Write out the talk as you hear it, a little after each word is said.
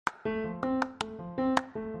Hi,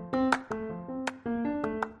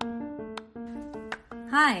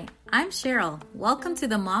 I'm Cheryl. Welcome to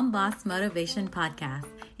the Mom Boss Motivation Podcast.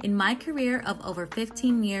 In my career of over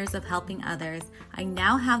 15 years of helping others, I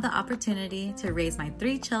now have the opportunity to raise my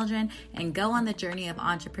 3 children and go on the journey of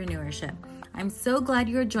entrepreneurship. I'm so glad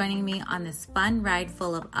you're joining me on this fun ride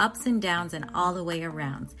full of ups and downs and all the way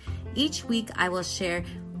arounds. Each week, I will share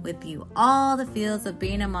with you all the feels of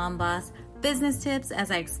being a mom boss, business tips as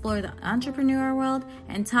I explore the entrepreneur world,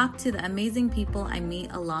 and talk to the amazing people I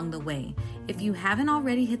meet along the way. If you haven't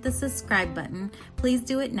already hit the subscribe button, please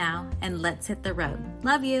do it now, and let's hit the road.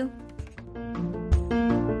 Love you.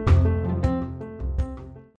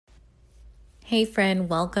 Hey friend,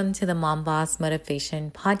 welcome to the Mom Boss Motivation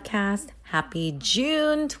Podcast. Happy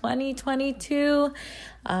June 2022.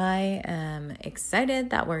 I am excited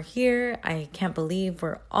that we're here. I can't believe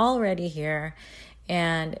we're already here.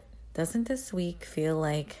 And doesn't this week feel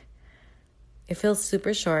like it feels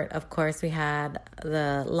super short? Of course, we had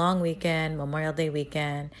the long weekend, Memorial Day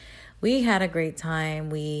weekend. We had a great time.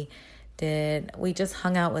 We just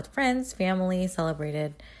hung out with friends, family,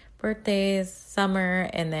 celebrated birthdays, summer,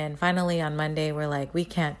 and then finally on Monday, we're like, we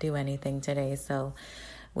can't do anything today. So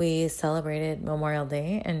we celebrated Memorial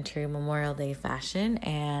Day in true Memorial Day fashion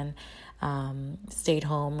and stayed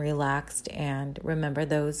home, relaxed, and remember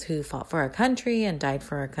those who fought for our country and died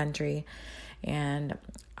for our country. And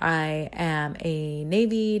I am a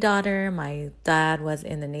Navy daughter. My dad was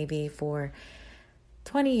in the Navy for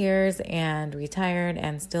 20 years and retired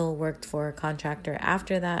and still worked for a contractor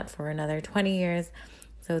after that for another 20 years.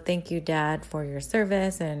 So thank you, Dad, for your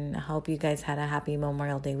service, and I hope you guys had a happy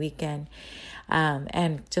Memorial Day weekend.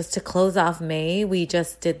 And just to close off May, we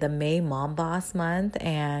just did the May Mom Boss month,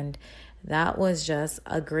 and that was just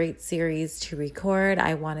a great series to record.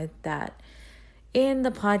 I wanted that in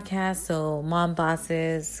the podcast so mom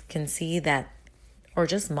bosses can see that, or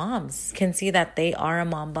just moms can see that they are a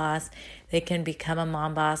mom boss. They can become a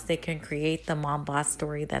mom boss. They can create the mom boss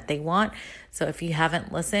story that they want. So if you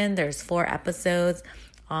haven't listened, there's 4 episodes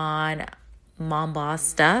on mom boss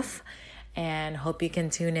stuff, and hope you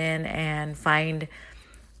can tune in and find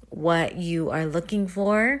what you are looking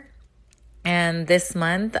for. And this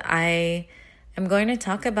month I am going to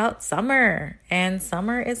talk about summer, and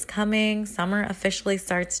summer is coming. Summer officially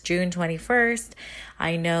starts June 21st.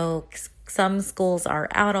 I know some schools are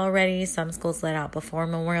out already. Some schools let out before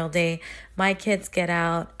Memorial Day. My kids get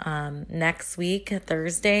out next week,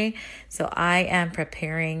 Thursday. So I am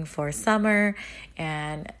preparing for summer.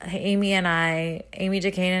 And Amy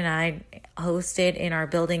Jacane and I hosted in our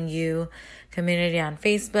Building You community on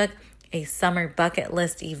Facebook a summer bucket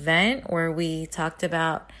list event where we talked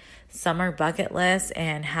about summer bucket lists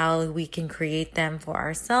and how we can create them for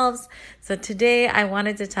ourselves. So today I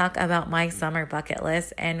wanted to talk about my summer bucket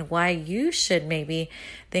list and why you should maybe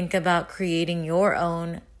think about creating your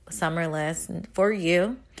own summer list for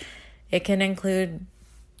you. It can include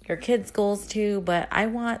your kids' goals too, but I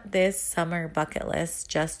want this summer bucket list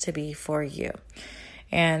just to be for you.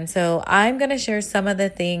 And so I'm going to share some of the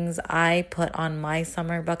things I put on my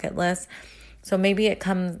summer bucket list. So maybe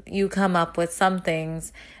you come up with some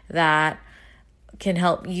things that can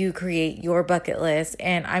help you create your bucket list.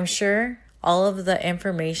 And I'm sure all of the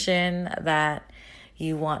information that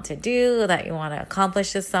you want to do, that you want to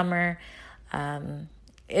accomplish this summer,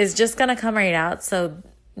 is just going to come right out. So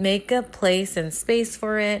make a place and space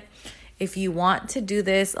for it. If you want to do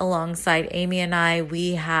this alongside Amy and I,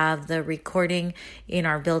 we have the recording in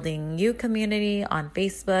our Building You community on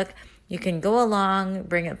Facebook. You can go along,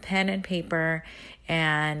 bring a pen and paper,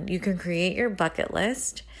 and you can create your bucket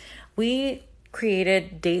list. We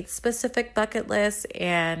created date-specific bucket lists,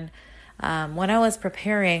 and when I was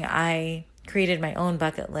preparing, I created my own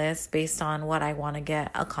bucket list based on what I want to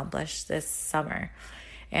get accomplished this summer.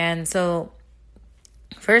 And so,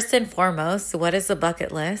 first and foremost, what is a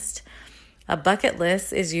bucket list? A bucket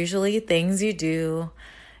list is usually things you do.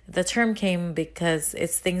 The term came because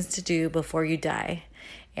it's things to do before you die.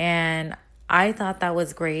 And I thought that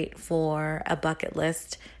was great for a bucket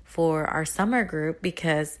list for our summer group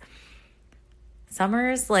because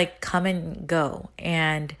summers like come and go,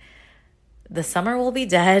 and the summer will be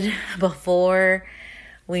dead before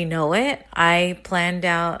we know it. I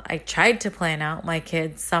tried to plan out my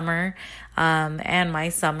kids' summer and my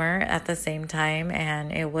summer at the same time.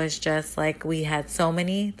 And it was just like we had so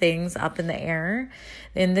many things up in the air.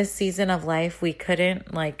 In this season of life, we couldn't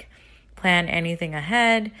plan anything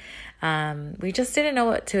ahead. We just didn't know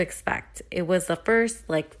what to expect. It was the first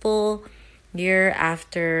full year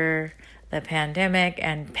after the pandemic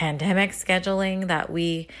and pandemic scheduling that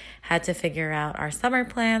we had to figure out our summer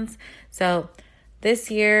plans. So this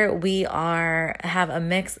year we have a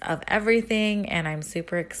mix of everything, and I'm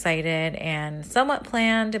super excited and somewhat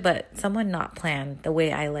planned, but somewhat not planned the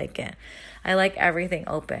way I like it. I like everything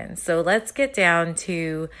open. So let's get down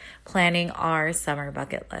to planning our summer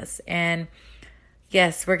bucket list. And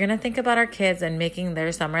yes, we're going to think about our kids and making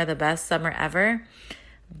their summer the best summer ever.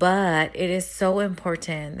 But it is so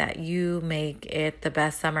important that you make it the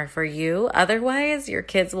best summer for you. Otherwise, your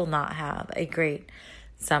kids will not have a great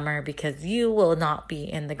summer because you will not be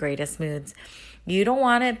in the greatest moods. You don't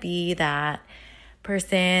want to be that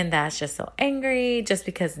person that's just so angry just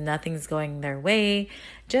because nothing's going their way.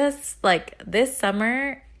 Just like this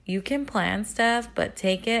summer, you can plan stuff, but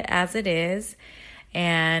take it as it is.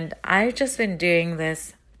 And I've just been doing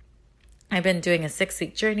this. I've been doing a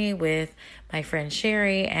 6-week journey with my friend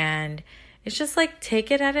Sherry, and it's just like take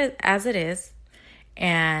it as it is,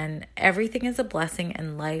 and everything is a blessing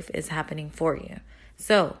and life is happening for you.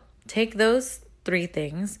 So take those 3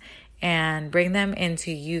 things and bring them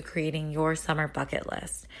into you creating your summer bucket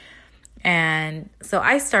list. And so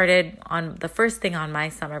I started on the first thing on my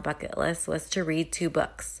summer bucket list was to read 2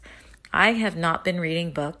 books. I have not been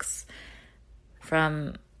reading books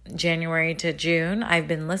from January to June. I've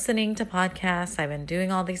been listening to podcasts. I've been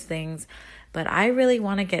doing all these things, but I really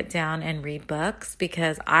want to get down and read books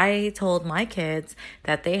because I told my kids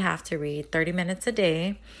that they have to read 30 minutes a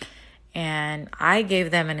day. And I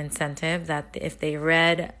gave them an incentive that if they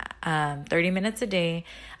read 30 minutes a day,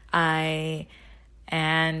 and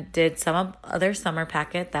did some other summer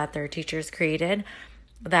packet that their teachers created,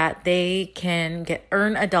 that they can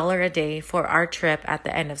earn $1 a day for our trip at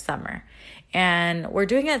the end of summer. And we're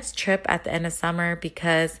doing a trip at the end of summer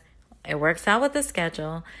because it works out with the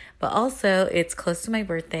schedule, but also it's close to my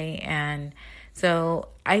birthday. And so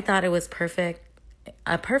I thought it was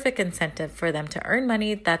a perfect incentive for them to earn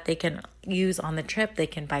money that they can use on the trip. They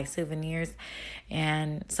can buy souvenirs.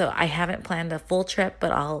 And so I haven't planned a full trip,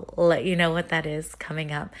 but I'll let you know what that is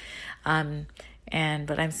coming up.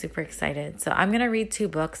 But I'm super excited. So I'm going to read 2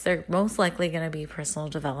 books. They're most likely going to be personal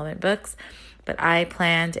development books, but I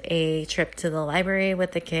planned a trip to the library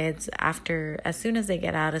with the kids as soon as they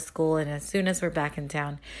get out of school and as soon as we're back in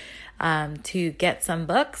town, to get some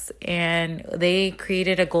books. And they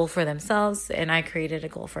created a goal for themselves and I created a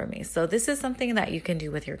goal for me. So this is something that you can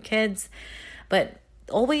do with your kids, but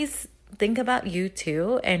always think about you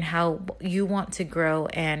too and how you want to grow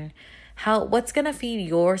and what's going to feed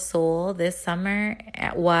your soul this summer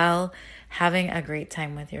while having a great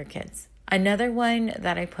time with your kids. Another one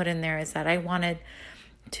that I put in there is that I wanted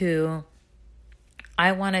to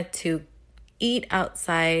eat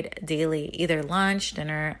outside daily, either lunch,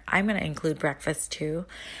 dinner. I'm going to include breakfast too.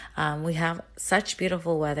 We have such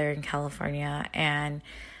beautiful weather in California, and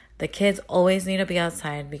the kids always need to be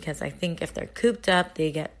outside because I think if they're cooped up,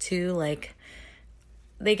 they get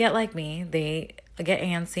like me. They get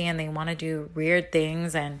antsy and they want to do weird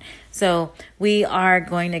things. And so we are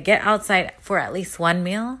going to get outside for at least 1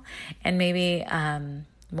 meal and maybe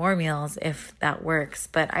more meals if that works.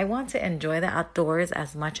 But I want to enjoy the outdoors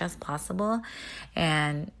as much as possible.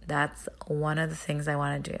 And that's one of the things I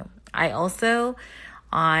want to do. I also,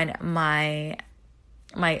 on my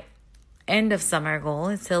end of summer goal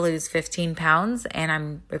is to lose 15 pounds. And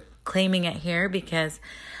I'm claiming it here because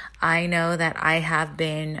I know that I have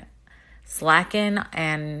been slacking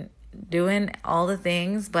and doing all the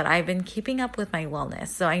things, but I've been keeping up with my wellness.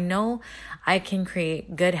 So I know I can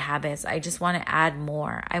create good habits. I just want to add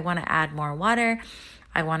more. I want to add more water.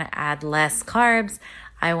 I want to add less carbs.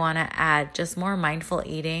 I want to add just more mindful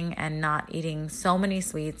eating and not eating so many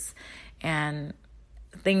sweets and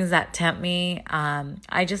things that tempt me.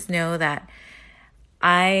 I just know that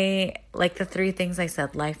I like the 3 things I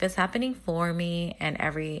said. Life is happening for me, and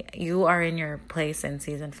you are in your place and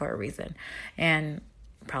season for a reason. And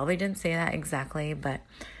probably didn't say that exactly, but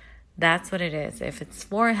that's what it is. If it's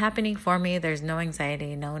happening for me, there's no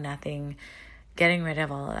anxiety, no nothing, getting rid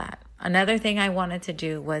of all of that. Another thing I wanted to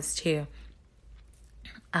do was to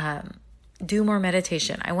do more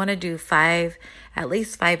meditation. I want to do at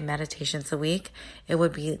least 5 meditations a week. It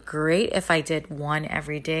would be great if I did 1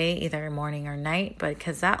 every day, either morning or night,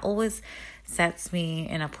 because that always sets me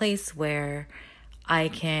in a place where I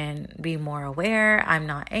can be more aware. I'm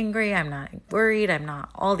not angry. I'm not worried. I'm not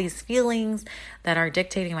all these feelings that are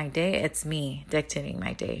dictating my day. It's me dictating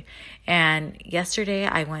my day. And yesterday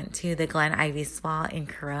I went to the Glen Ivy Spa in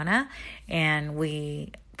Corona, and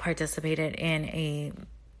we participated in a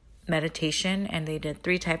meditation, and they did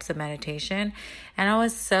 3 types of meditation. And I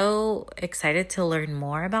was so excited to learn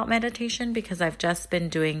more about meditation because I've just been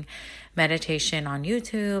doing meditation on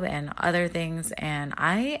YouTube and other things. And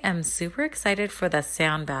I am super excited for the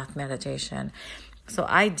sound bath meditation. So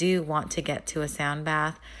I do want to get to a sound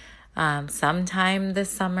bath sometime this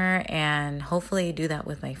summer, and hopefully do that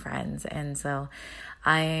with my friends. And so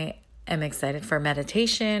I am excited for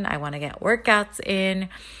meditation. I want to get workouts in.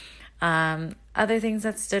 Other things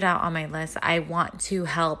that stood out on my list, I want to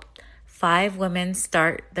help 5 women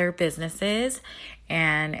start their businesses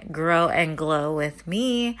and grow and glow with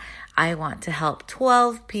me. I want to help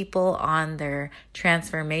 12 people on their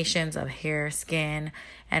transformations of hair, skin,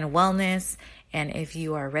 and wellness. And if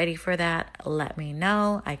you are ready for that, let me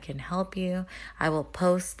know. I can help you. I will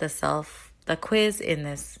post the quiz in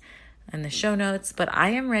the show notes, but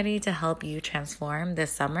I am ready to help you transform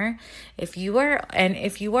this summer. If you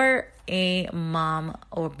are a mom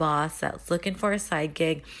or boss that's looking for a side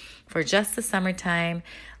gig for just the summertime,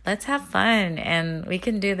 let's have fun. And we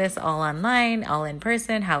can do this all online, all in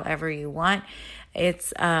person, however you want.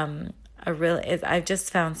 It's I've just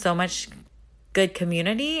found so much good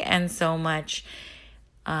community and so much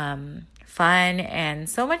fun and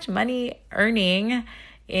so much money earning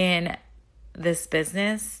in this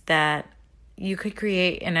business that you could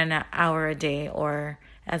create in an hour a day or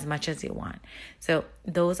as much as you want. So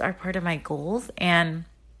those are part of my goals, and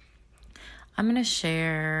I'm going to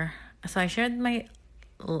share. So I shared my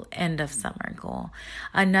end of summer goal.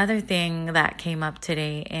 Another thing that came up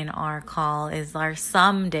today in our call is our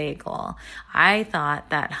someday goal. I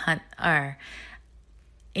thought that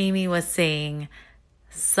Amy was saying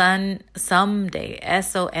someday,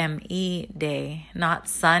 S-O-M-E day, not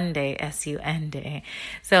Sunday, S-U-N day.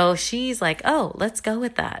 So she's like, oh, let's go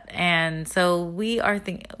with that. And so we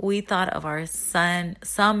thought of our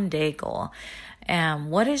someday goal.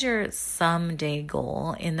 What is your someday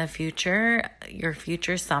goal in the future, your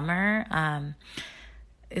future summer?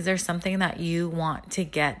 Is there something that you want to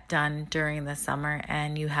get done during the summer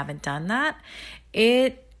and you haven't done that?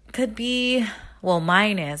 It could be, well,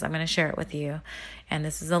 mine is, I'm going to share it with you. And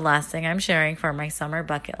this is the last thing I'm sharing for my summer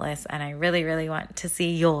bucket list. And I really, really want to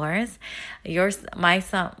see yours. My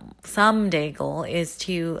someday goal is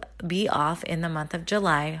to be off in the month of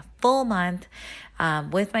July, full month,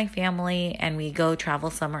 with my family, and we go travel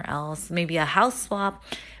somewhere else, maybe a house swap,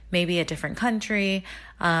 maybe a different country.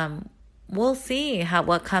 We'll see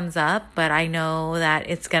what comes up, but I know that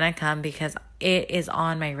it's going to come because it is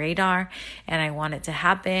on my radar and I want it to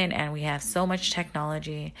happen. And we have so much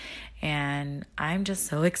technology and I'm just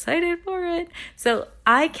so excited for it. So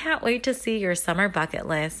I can't wait to see your summer bucket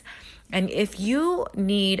list. And if you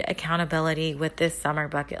need accountability with this summer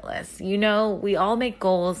bucket list, we all make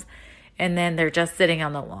goals and then they're just sitting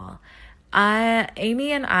on the wall.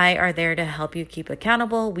 Amy and I are there to help you keep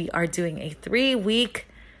accountable. We are doing a 3-week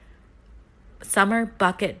summer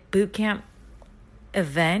bucket bootcamp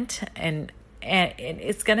event, and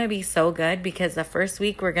it's going to be so good because the first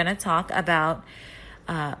week we're going to talk about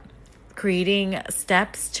creating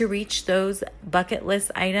steps to reach those bucket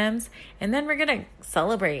list items, and then we're going to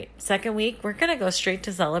celebrate. Second week, we're going to go straight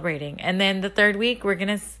to celebrating. And then the third week, we're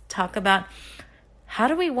going to talk about how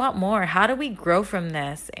do we want more? How do we grow from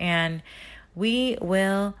this? And we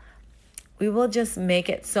will just make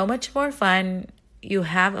it so much more fun. You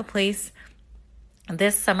have a place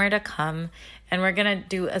this summer to come, and we're going to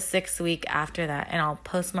do a 6-week after that, and I'll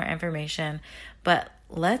post more information. But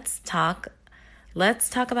let's talk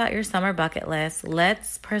about your summer bucket list.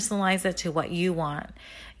 Let's personalize it to what you want.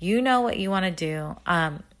 You know what you want to do.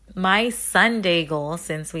 My Sunday goal,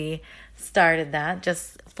 since we started that,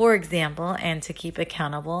 just for example, and to keep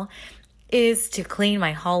accountable, is to clean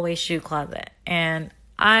my hallway shoe closet. And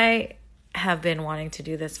I have been wanting to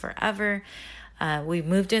do this forever. We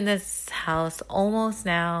moved in this house almost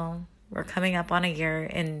now. We're coming up on a year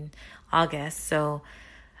in August.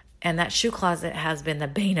 And that shoe closet has been the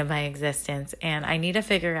bane of my existence. And I need to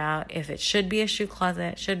figure out if it should be a shoe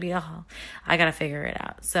closet, should be a hall. I got to figure it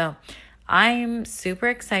out. So I'm super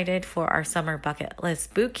excited for our summer bucket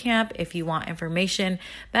list boot camp. If you want information,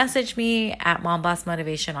 message me at Mom Boss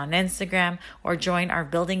Motivation on Instagram or join our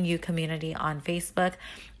Building You community on Facebook.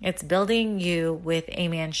 It's Building You with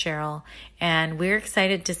Amy and Cheryl, and we're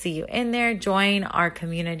excited to see you in there. Join our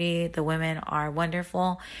community. The women are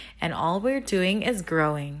wonderful, and all we're doing is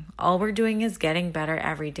growing. All we're doing is getting better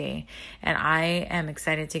every day, and I am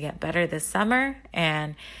excited to get better this summer,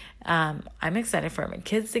 and I'm excited for my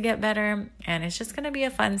kids to get better, and it's just going to be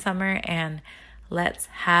a fun summer, and let's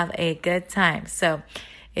have a good time. So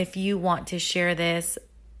if you want to share this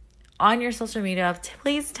on your social media,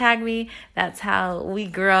 please tag me. That's how we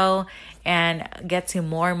grow and get to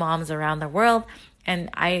more moms around the world. And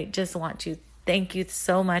I just want to thank you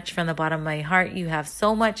so much from the bottom of my heart. You have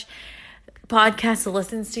so much podcasts to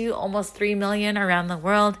listen to, almost 3 million around the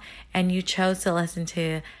world, and you chose to listen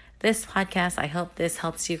to this podcast. I hope this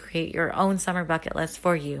helps you create your own summer bucket list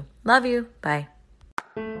for you. Love you. Bye.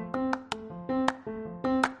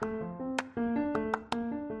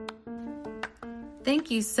 Thank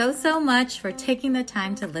you so much for taking the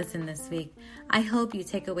time to listen this week. I hope you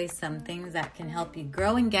take away some things that can help you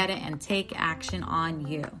grow and get it and take action on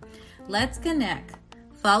you. Let's connect.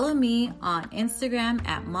 Follow me on Instagram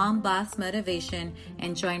at Mom Boss Motivation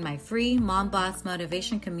and join my free Mom Boss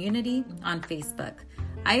Motivation community on Facebook.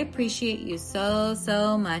 I appreciate you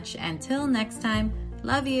so much. Until next time,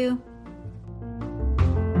 love you.